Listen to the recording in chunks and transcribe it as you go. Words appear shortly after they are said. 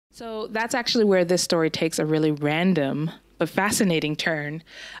So that's actually where this story takes a really random but fascinating turn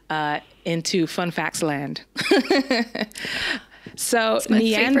into fun facts land. So it's my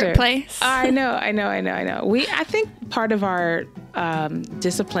Neander, favorite place. I know. I think part of our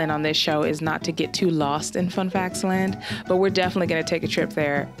discipline on this show is not to get too lost in fun facts land, but we're definitely going to take a trip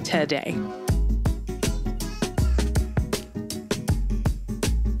there today.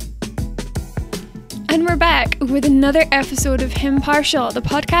 And we're back with another episode of Hymnpartial, the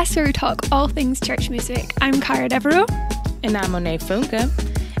podcast where we talk all things church music. I'm Cara Devereaux. And I'm Monet Funke.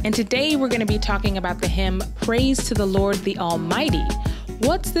 And today we're going to be talking about the hymn, Praise to the Lord the Almighty.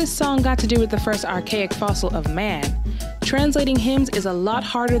 What's this song got to do with the first archaic fossil of man? Translating hymns is a lot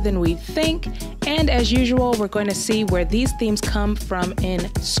harder than we think. And as usual, we're going to see where these themes come from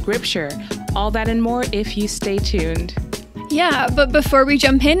in Scripture. All that and more if you stay tuned. Yeah, but before we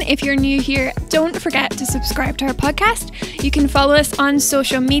jump in, if you're new here, don't forget to subscribe to our podcast. You can follow us on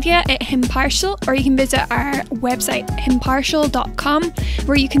social media at Hymnpartial, or you can visit our website, hymnpartial.com,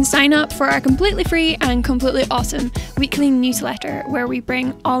 where you can sign up for our completely free and completely awesome weekly newsletter, where we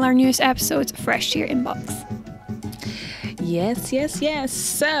bring all our newest episodes fresh to your inbox. Yes.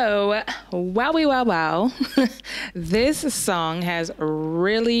 So, wow. This song has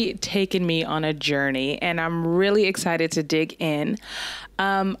really taken me on a journey, and I'm really excited to dig in.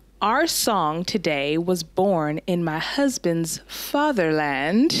 Our song today was born in my husband's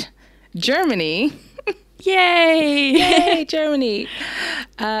fatherland, Germany. Yay, Germany.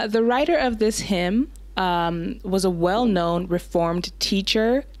 The writer of this hymn was a well-known Reformed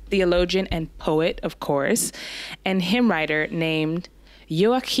teacher, theologian, and poet, of course, and hymn writer named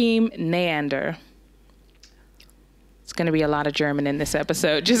Joachim Neander. It's going to be a lot of German in this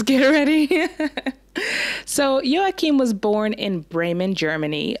episode. Just get ready. So Joachim was born in Bremen,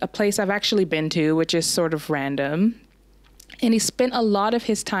 Germany, a place I've actually been to, which is sort of random. And he spent a lot of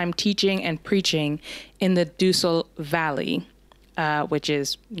his time teaching and preaching in the Dussel Valley, which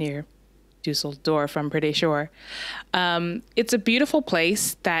is near Dusseldorf, I'm pretty sure. It's a beautiful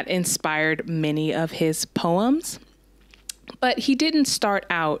place that inspired many of his poems, but he didn't start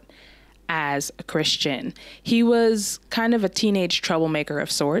out as a Christian. He was kind of a teenage troublemaker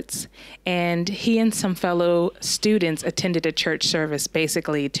of sorts, and he and some fellow students attended a church service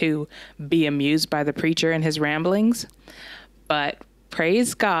basically to be amused by the preacher and his ramblings. But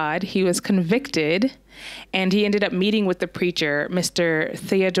praise God, he was convicted, and he ended up meeting with the preacher, Mr.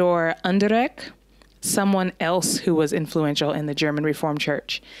 Theodor Underek, someone else who was influential in the German Reformed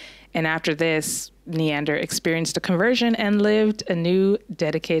Church. And after this, Neander experienced a conversion and lived a new,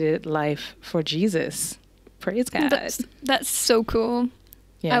 dedicated life for Jesus. Praise God. That's so cool.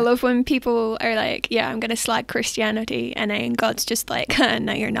 Yeah. I love when people are like, yeah, I'm going to slag Christianity, and then God's just like,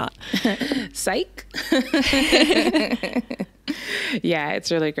 no, you're not. Psych. Yeah,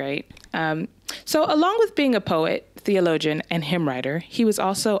 it's really great. So along with being a poet, theologian, and hymn writer, he was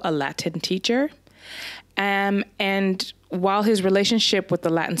also a Latin teacher. And while his relationship with the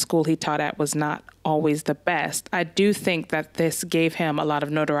Latin school he taught at was not always the best, I do think that this gave him a lot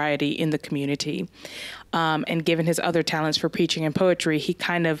of notoriety in the community. And given his other talents for preaching and poetry, he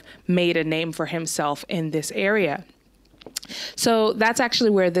kind of made a name for himself in this area. So that's actually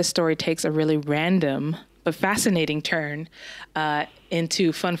where this story takes a really random but fascinating turn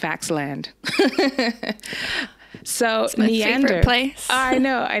into fun facts land. So it's my Neander, favorite place. I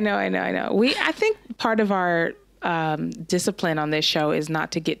know. I think part of our discipline on this show is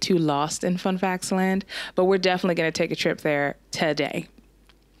not to get too lost in fun facts land, but we're definitely going to take a trip there today.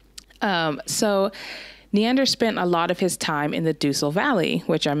 So Neander spent a lot of his time in the Dussel Valley,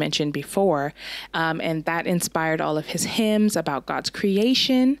 which I mentioned before, and that inspired all of his hymns about God's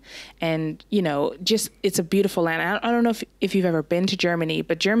creation. And, just it's a beautiful land. I don't know if you've ever been to Germany,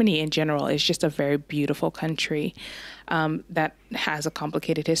 but Germany in general is just a very beautiful country that has a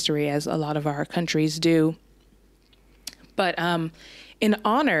complicated history, as a lot of our countries do. But in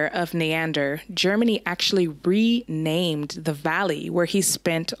honor of Neander, Germany actually renamed the valley where he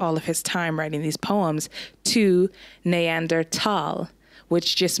spent all of his time writing these poems to Neandertal,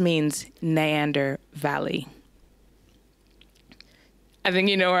 which just means Neander Valley. I think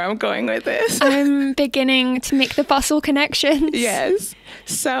you know where I'm going with this. I'm beginning to make the fossil connections. Yes.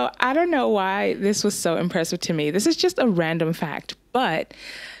 So I don't know why this was so impressive to me. This is just a random fact, but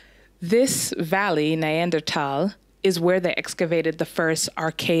this valley, Neandertal, is where they excavated the first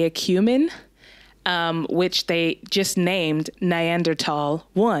archaic human, which they just named Neanderthal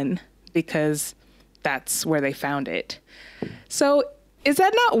 1 because that's where they found it. So Is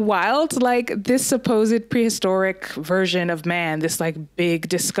that not wild? Like this supposed prehistoric version of man, this like big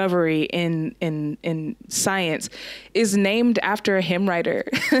discovery in science, is named after a hymn writer,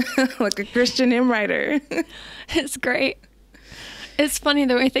 like a Christian hymn writer. It's great. It's funny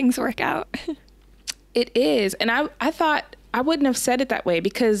the way things work out. It is. And I thought I wouldn't have said it that way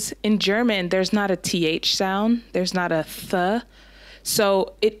because in German, there's not a TH sound. There's not a th.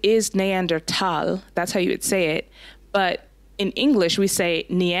 So it is Neanderthal. That's how you would say it. But in English, we say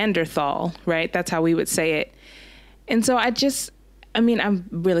Neanderthal, right? That's how we would say it. And so I'm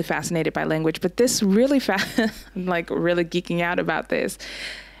really fascinated by language, but this really, I'm like really geeking out about this.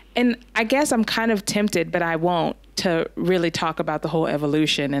 And I guess I'm kind of tempted, but I won't, to really talk about the whole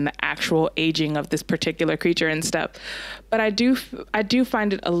evolution and the actual aging of this particular creature and stuff. But I do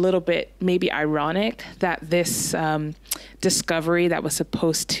find it a little bit maybe ironic that this discovery that was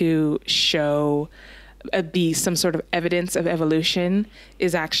supposed to show be some sort of evidence of evolution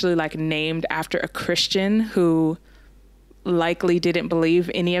is actually like named after a Christian who likely didn't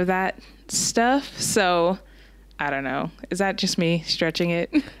believe any of that stuff. So I don't know. Is that just me stretching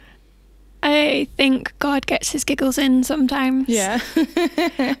it? I think God gets his giggles in sometimes. Yeah.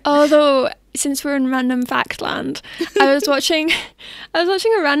 Although, since we're in random fact land, I was watching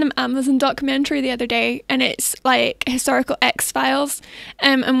a random Amazon documentary the other day, and it's like historical X-Files,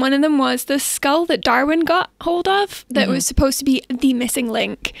 and one of them was the skull that Darwin got hold of that was supposed to be the missing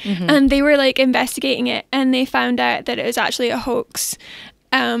link, and they were like investigating it, and they found out that it was actually a hoax.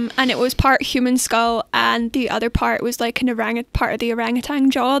 And it was part human skull, and the other part was like part of the orangutan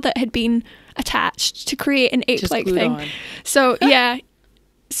jaw that had been attached to create an ape-like thing. On. So yeah,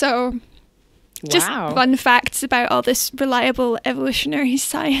 so just fun facts about all this reliable evolutionary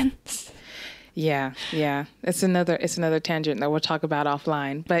science. Yeah. It's another tangent that we'll talk about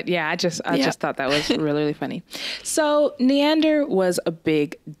offline. But yeah, I just thought that was really, really funny. So Neander was a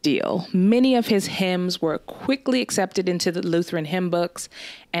big deal. Many of his hymns were quickly accepted into the Lutheran hymn books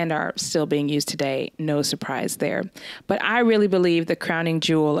and are still being used today. No surprise there. But I really believe the crowning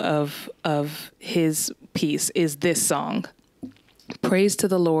jewel of his piece is this song. Praise to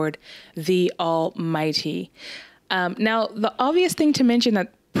the Lord, the Almighty. Now, the obvious thing to mention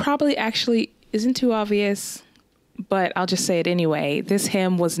that probably actually isn't too obvious, but I'll just say it anyway. This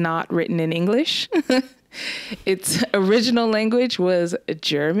hymn was not written in English. Its original language was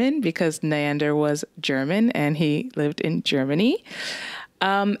German because Neander was German and he lived in Germany.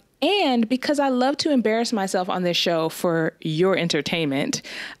 And because I love to embarrass myself on this show for your entertainment,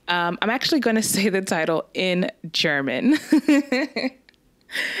 I'm actually going to say the title in German.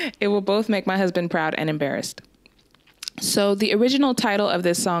 It will both make my husband proud and embarrassed. So the original title of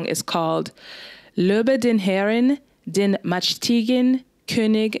this song is called Lobe den Herren, den mächtigen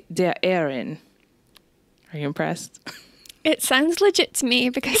König der Ehren. Are you impressed? It sounds legit to me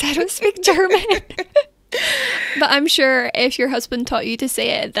because I don't speak German. But I'm sure if your husband taught you to say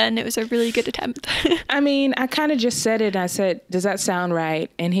it, then it was a really good attempt. I mean, I kind of just said it. I said, does that sound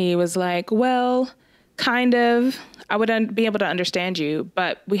right? And he was like, well, kind of. I would be able to understand you,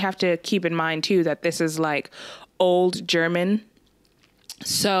 but we have to keep in mind, too, that this is like Old German.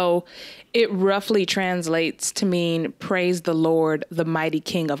 So it roughly translates to mean praise the Lord, the mighty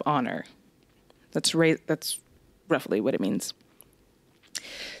King of honor. That's roughly what it means.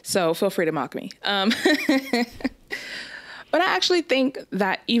 So feel free to mock me. But I actually think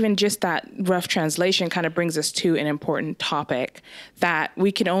that even just that rough translation kind of brings us to an important topic that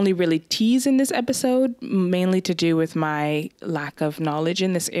we can only really tease in this episode, mainly to do with my lack of knowledge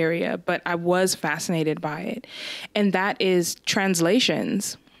in this area. But I was fascinated by it. And that is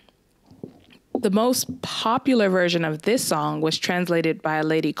translations. The most popular version of this song was translated by a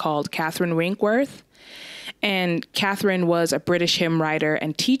lady called Catherine Winkworth. And Catherine was a British hymn writer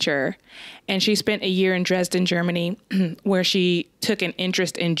and teacher, and she spent a year in Dresden, Germany, where she took an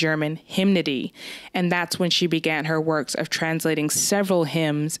interest in German hymnody, and that's when she began her works of translating several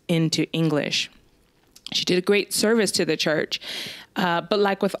hymns into English. She did a great service to the church, but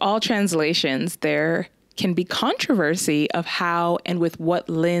like with all translations, there can be controversy of how and with what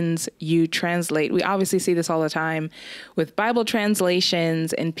lens you translate. We obviously see this all the time with Bible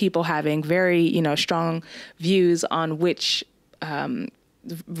translations and people having very, strong views on which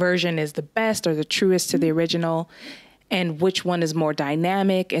version is the best or the truest to the original, and which one is more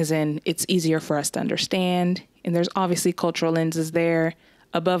dynamic, as in it's easier for us to understand. And there's obviously cultural lenses there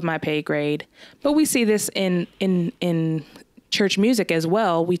above my pay grade, but we see this in church music as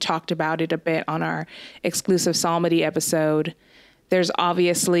well. We talked about it a bit on our exclusive psalmody episode. There's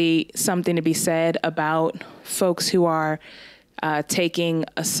obviously something to be said about folks who are taking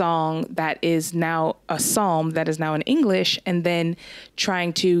a song that is now a psalm that is now in English and then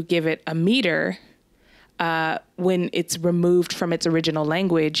trying to give it a meter when it's removed from its original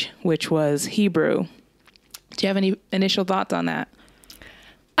language, which was Hebrew. Do you have any initial thoughts on that?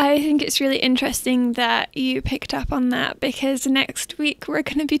 I think it's really interesting that you picked up on that, because next week we're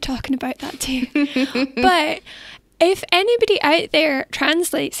going to be talking about that too. But if anybody out there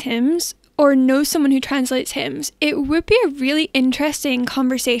translates hymns or knows someone who translates hymns, it would be a really interesting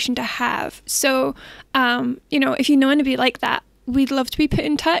conversation to have. So, if you know anybody like that, we'd love to be put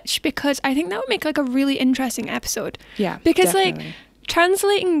in touch, because I think that would make like a really interesting episode. Yeah, because definitely. like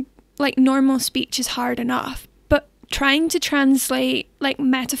translating like normal speech is hard enough, but trying to translate like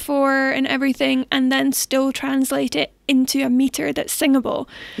metaphor and everything and then still translate it into a meter that's singable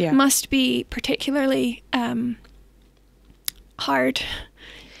must be particularly hard.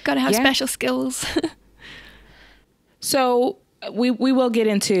 Got to have special skills. So we will get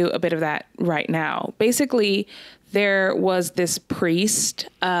into a bit of that right now. Basically, there was this priest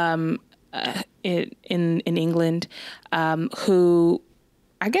in England who,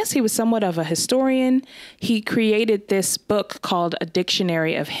 I guess he was somewhat of a historian. He created this book called A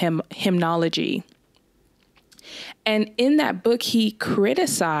Dictionary of Hymnology. And in that book, he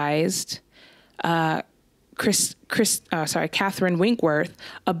criticized Catherine Winkworth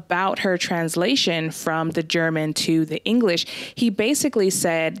about her translation from the German to the English. He basically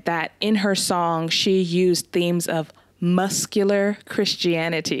said that in her song, she used themes of muscular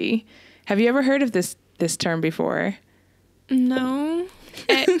Christianity. Have you ever heard of this term before? No.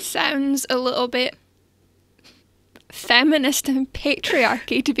 It sounds a little bit feminist and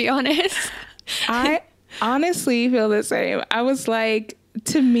patriarchy, to be honest. I honestly feel the same. I was like,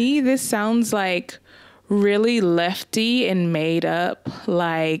 to me, this sounds like really lefty and made up,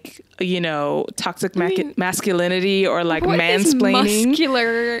 like, toxic masculinity or like mansplaining.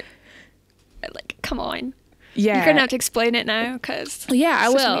 Muscular, like, come on. Yeah. You're going to have to explain it now, because I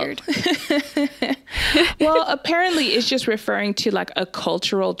will. Weird. Well, apparently it's just referring to like a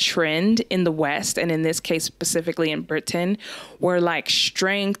cultural trend in the West, and in this case specifically in Britain, where like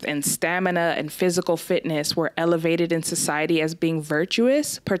strength and stamina and physical fitness were elevated in society as being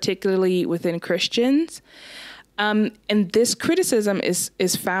virtuous, particularly within Christians. And this criticism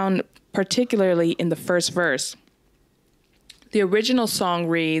is found particularly in the first verse. The original song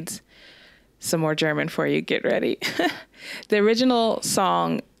reads, some more German for you, get ready. The original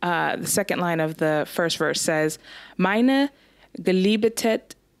song, the second line of the first verse says, Meine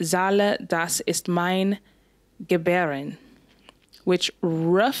geliebte Seele, das ist mein Gebären, which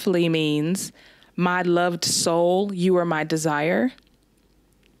roughly means, my loved soul, you are my desire.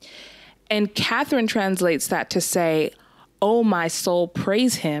 And Catherine translates that to say, oh, my soul,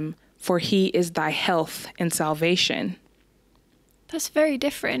 praise him, for he is thy health and salvation. That's very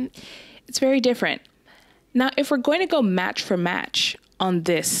different. It's very different. Now, if we're going to go match for match on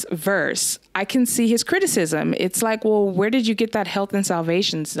this verse, I can see his criticism. It's like, well, where did you get that health and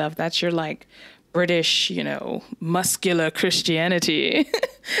salvation stuff? That's your like British, muscular Christianity.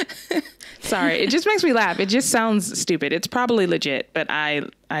 Sorry, it just makes me laugh. It just sounds stupid. It's probably legit, but I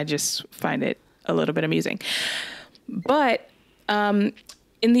just find it a little bit amusing. But in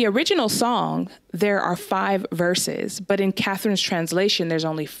the original song, there are 5 verses, but in Catherine's translation, there's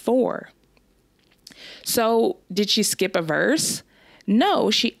only 4. So did she skip a verse? No,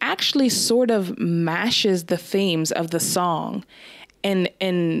 she actually sort of mashes the themes of the song and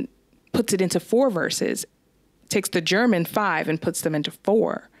puts it into 4 verses, takes the German 5 and puts them into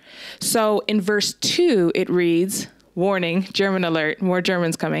 4. So in verse 2, it reads, warning, German alert, more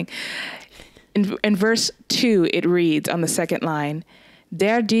Germans coming. In verse 2, it reads on the second line,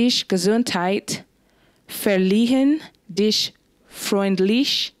 Der dich Gesundheit verliehen, dich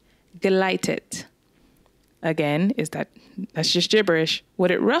freundlich geleitet. Again, that's just gibberish. What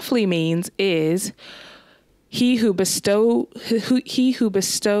it roughly means is he who bestows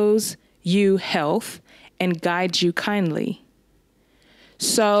you health and guides you kindly.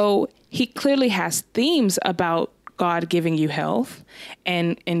 So he clearly has themes about God giving you health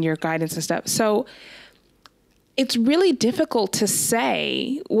and your guidance and stuff. So it's really difficult to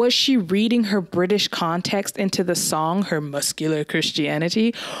say, was she reading her British context into the song, her muscular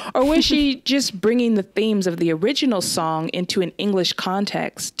Christianity, or was she just bringing the themes of the original song into an English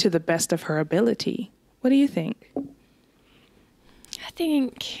context to the best of her ability? What do you think? I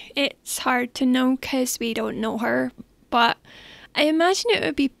think it's hard to know because we don't know her, but I imagine it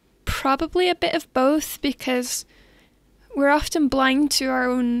would be probably a bit of both, because we're often blind to our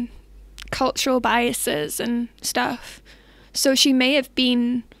own cultural biases and stuff. So she may have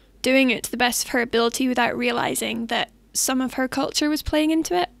been doing it to the best of her ability without realizing that some of her culture was playing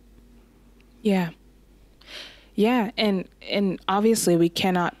into it. Yeah. Yeah, and obviously we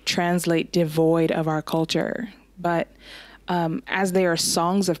cannot translate devoid of our culture, but as they are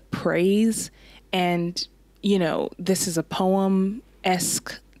songs of praise, and this is a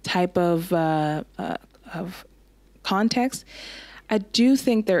poem-esque type of context, I do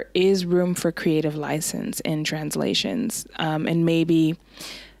think there is room for creative license in translations, and maybe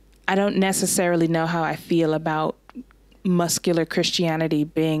I don't necessarily know how I feel about muscular Christianity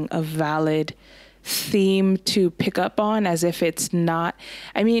being a valid theme to pick up on, as if it's not.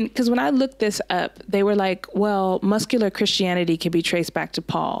 I mean, because when I looked this up, they were like, well, muscular Christianity can be traced back to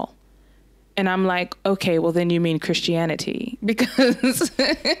Paul. And I'm like, okay, well, then you mean Christianity, because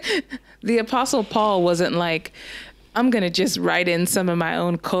the Apostle Paul wasn't like, I'm going to just write in some of my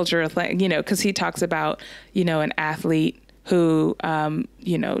own cultural thing, because he talks about, an athlete who,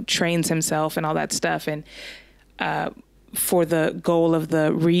 trains himself and all that stuff. And for the goal of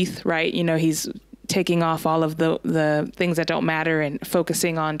the wreath, right? He's taking off all of the things that don't matter and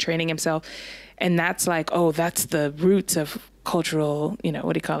focusing on training himself. And that's like, oh, that's the roots of cultural,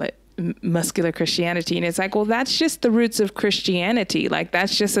 what do you call it? Muscular Christianity. And it's like, well, that's just the roots of Christianity. Like,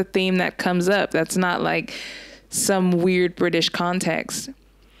 that's just a theme that comes up. That's not like some weird British context.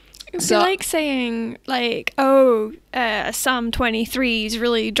 It's like saying, like, Psalm 23 is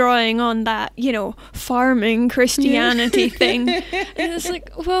really drawing on that, farming Christianity thing. And it's like,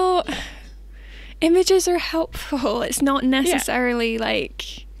 well, images are helpful. It's not necessarily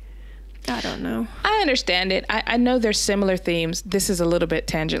like, I don't know. I understand it. I know there's similar themes. This is a little bit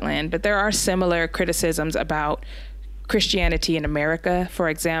tangent land, but there are similar criticisms about Christianity in America, for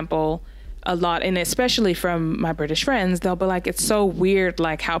example. A lot, and especially from my British friends, they'll be like, it's so weird,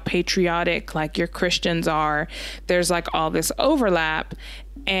 like how patriotic like your Christians are. There's like all this overlap.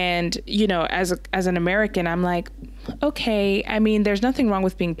 And, as an American, I'm like, okay, I mean, there's nothing wrong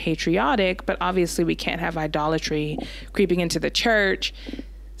with being patriotic, but obviously we can't have idolatry creeping into the church.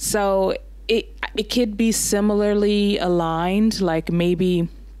 So it could be similarly aligned, like maybe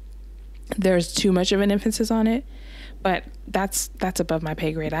there's too much of an emphasis on it. But that's above my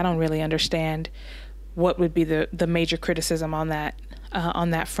pay grade. I don't really understand what would be the major criticism on that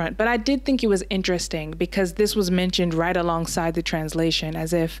front. But I did think it was interesting because this was mentioned right alongside the translation,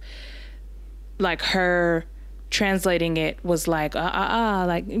 as if like her translating it was like,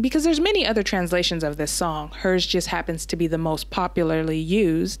 like, because there's many other translations of this song. Hers just happens to be the most popularly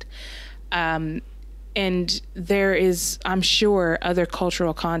used. And there is, I'm sure, other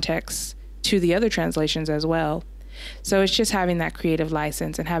cultural contexts to the other translations as well. So it's just having that creative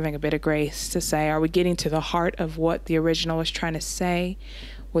license and having a bit of grace to say, are we getting to the heart of what the original was trying to say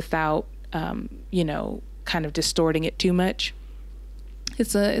without, kind of distorting it too much?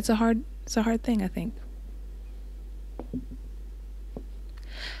 It's a hard thing, I think.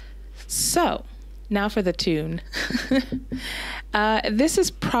 So now for the tune. This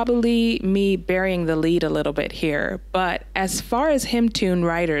is probably me burying the lead a little bit here, but as far as hymn tune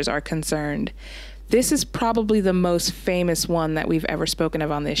writers are concerned, this is probably the most famous one that we've ever spoken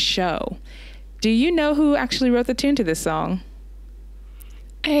of on this show. Do you know who actually wrote the tune to this song?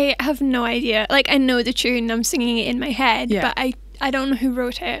 I have no idea. Like, I know the tune, I'm singing it in my head, but I don't know who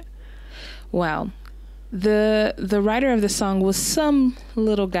wrote it. Well, the writer of the song was some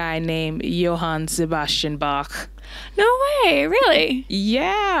little guy named Johann Sebastian Bach. No way, really?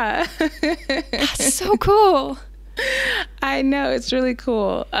 Yeah. That's so cool. I know, it's really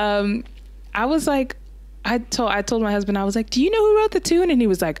cool. I was like, I told my husband, I was like, do you know who wrote the tune? And he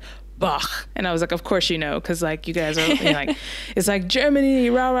was like, Bach. And I was like, of course you know, because like you guys are like, it's like Germany,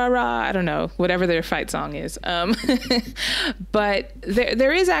 rah, rah, rah. I don't know, whatever their fight song is. But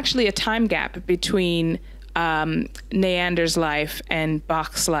there is actually a time gap between Neander's life and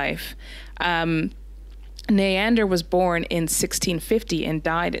Bach's life. Neander was born in 1650 and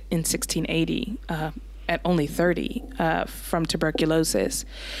died in 1680 at only 30 from tuberculosis.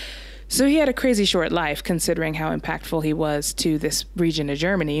 So he had a crazy short life, considering how impactful he was to this region of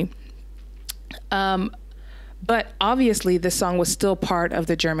Germany. But obviously, this song was still part of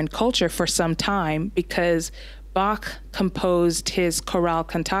the German culture for some time, because Bach composed his chorale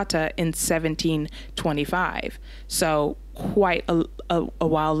cantata in 1725. So quite a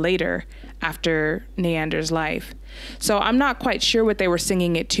while later after Neander's life. So I'm not quite sure what they were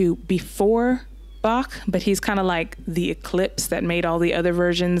singing it to before Bach, but he's kind of like the eclipse that made all the other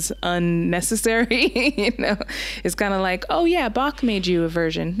versions unnecessary. You know, it's kind of like, oh yeah, Bach made you a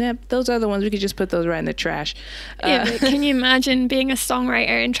version. Those other ones, we could just put those right in the trash. Yeah, but can you imagine being a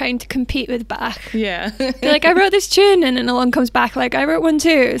songwriter and trying to compete with Bach? Yeah. You're like, I wrote this tune, and then along comes Bach like, I wrote one too.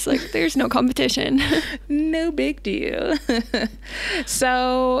 It's like, there's no competition. No big deal.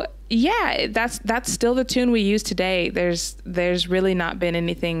 So yeah, that's still the tune we use today. There's really not been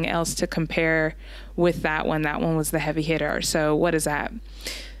anything else to compare with that one. That one was the heavy hitter. So what is that?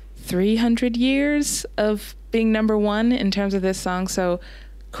 300 years of being number one in terms of this song. So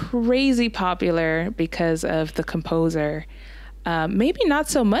crazy popular because of the composer. Maybe not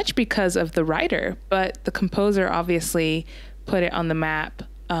so much because of the writer, but the composer obviously put it on the map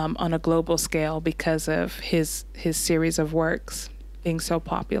on a global scale because of his series of works being so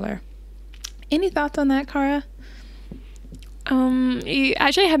popular. Any thoughts on that, Cara? You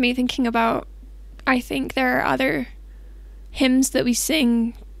actually had me thinking about, I think there are other hymns that we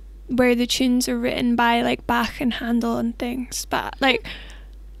sing where the tunes are written by like Bach and Handel and things, but like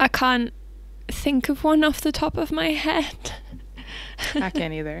I can't think of one off the top of my head. I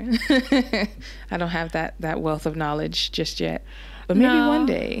can't either. I don't have that wealth of knowledge just yet, but maybe one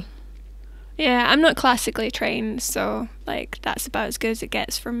day. Yeah, I'm not classically trained, so like that's about as good as it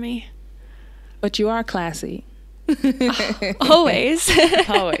gets from me. But you are classy. Always.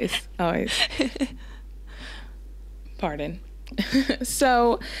 always. Pardon.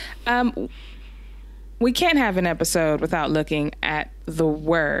 So, we can't have an episode without looking at the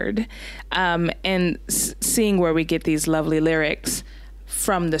word and seeing where we get these lovely lyrics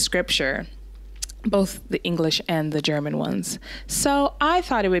from the scripture, both the English and the German ones. So I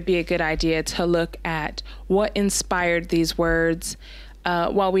thought it would be a good idea to look at what inspired these words.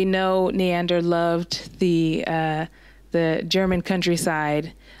 While we know Neander loved the German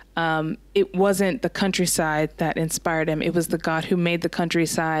countryside, it wasn't the countryside that inspired him. It was the God who made the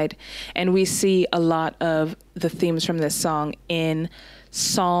countryside. And we see a lot of the themes from this song in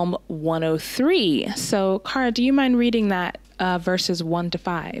Psalm 103. So, Cara, do you mind reading that verses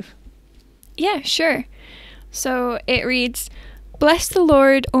 1-5? Yeah, sure. So it reads, "Bless the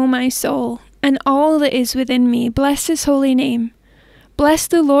Lord, O my soul, and all that is within me. Bless his holy name. Bless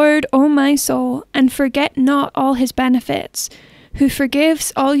the Lord, O my soul, and forget not all his benefits, who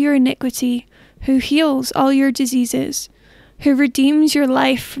forgives all your iniquity, who heals all your diseases, who redeems your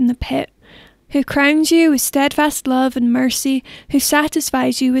life from the pit, who crowns you with steadfast love and mercy, who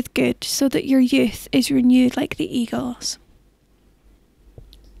satisfies you with good, so that your youth is renewed like the eagles."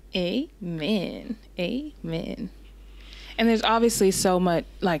 Amen. Amen. And there's obviously so much,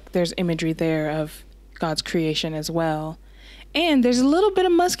 like, there's imagery there of God's creation as well. And there's a little bit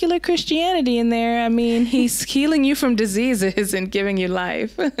of muscular Christianity in there. I mean, he's healing you from diseases and giving you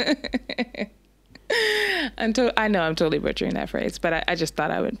life. I know I'm totally butchering that phrase, but I just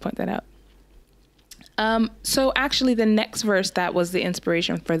thought I would point that out. So actually the next verse that was the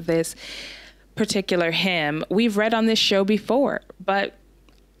inspiration for this particular hymn, we've read on this show before, but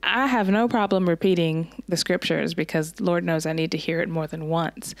I have no problem repeating the scriptures because Lord knows I need to hear it more than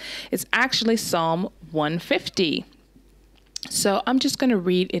once. It's actually Psalm 150. So I'm just going to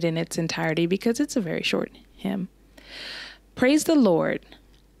read it in its entirety because it's a very short hymn. Praise the Lord.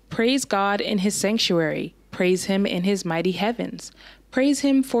 Praise God in his sanctuary. Praise him in his mighty heavens. Praise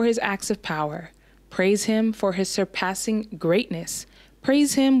him for his acts of power. Praise him for his surpassing greatness.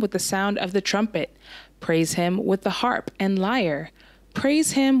 Praise him with the sound of the trumpet. Praise him with the harp and lyre.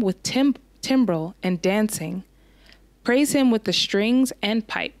 Praise him with timbrel and dancing. Praise him with the strings and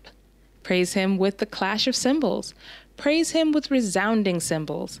pipe. Praise him with the clash of cymbals. Praise him with resounding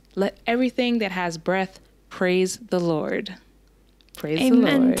cymbals. Let everything that has breath praise the Lord. Praise the Lord.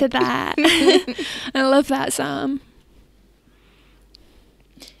 Amen to that. I love that psalm.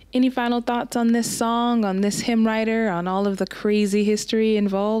 Any final thoughts on this song, on this hymn writer, on all of the crazy history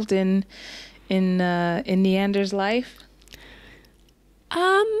involved in Neander's life?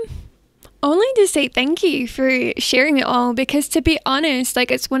 Only to say thank you for sharing it all, because to be honest,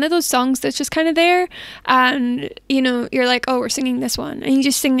 like, it's one of those songs that's just kind of there and, you know, you're like, oh, we're singing this one, and you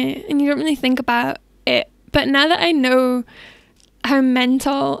just sing it and you don't really think about it. But now that I know how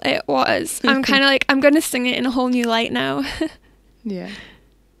mental it was, I'm kind of like, I'm going to sing it in a whole new light now. Yeah.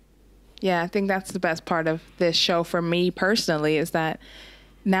 Yeah, I think that's the best part of this show for me personally, is that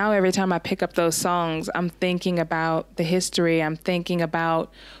now every time I pick up those songs, I'm thinking about the history. I'm thinking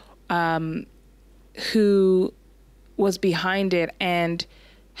about who was behind it and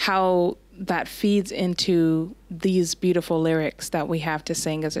how that feeds into these beautiful lyrics that we have to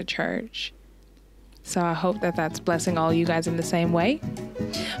sing as a church. So I hope that that's blessing all you guys in the same way.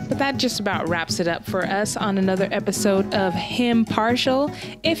 But that just about wraps it up for us on another episode of Hymnpartial.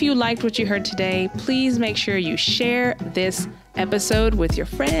 If you liked what you heard today, please make sure you share this episode with your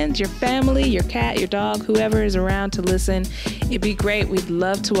friends, your family, your cat, your dog, whoever is around to listen. It'd be great. We'd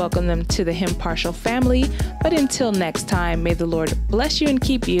love to welcome them to the Hymnpartial family. But until next time, may the Lord bless you and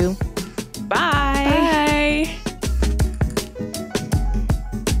keep you. Bye. Bye.